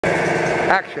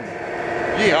Action.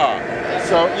 Yeehaw.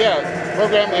 So yeah,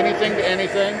 program anything to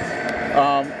anything.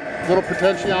 Little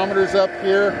potentiometers up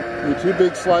here, your two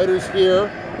big sliders here,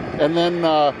 and then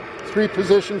 3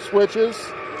 position switches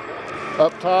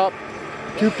up top,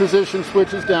 2 position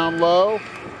switches down low.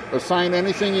 Assign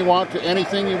anything you want to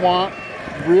anything you want.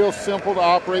 Real simple to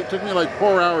operate. Took me like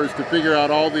 4 hours to figure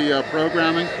out all the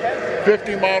programming.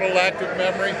 50 model active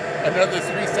memory, another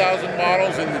 3,000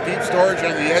 models in the deep storage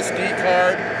on the SD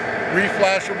card,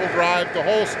 reflashable drive, the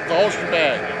whole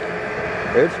shebang.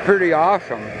 It's pretty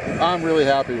awesome. I'm really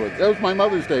happy with it. That was my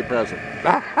Mother's Day present.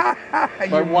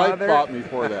 My wife bought me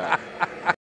for that.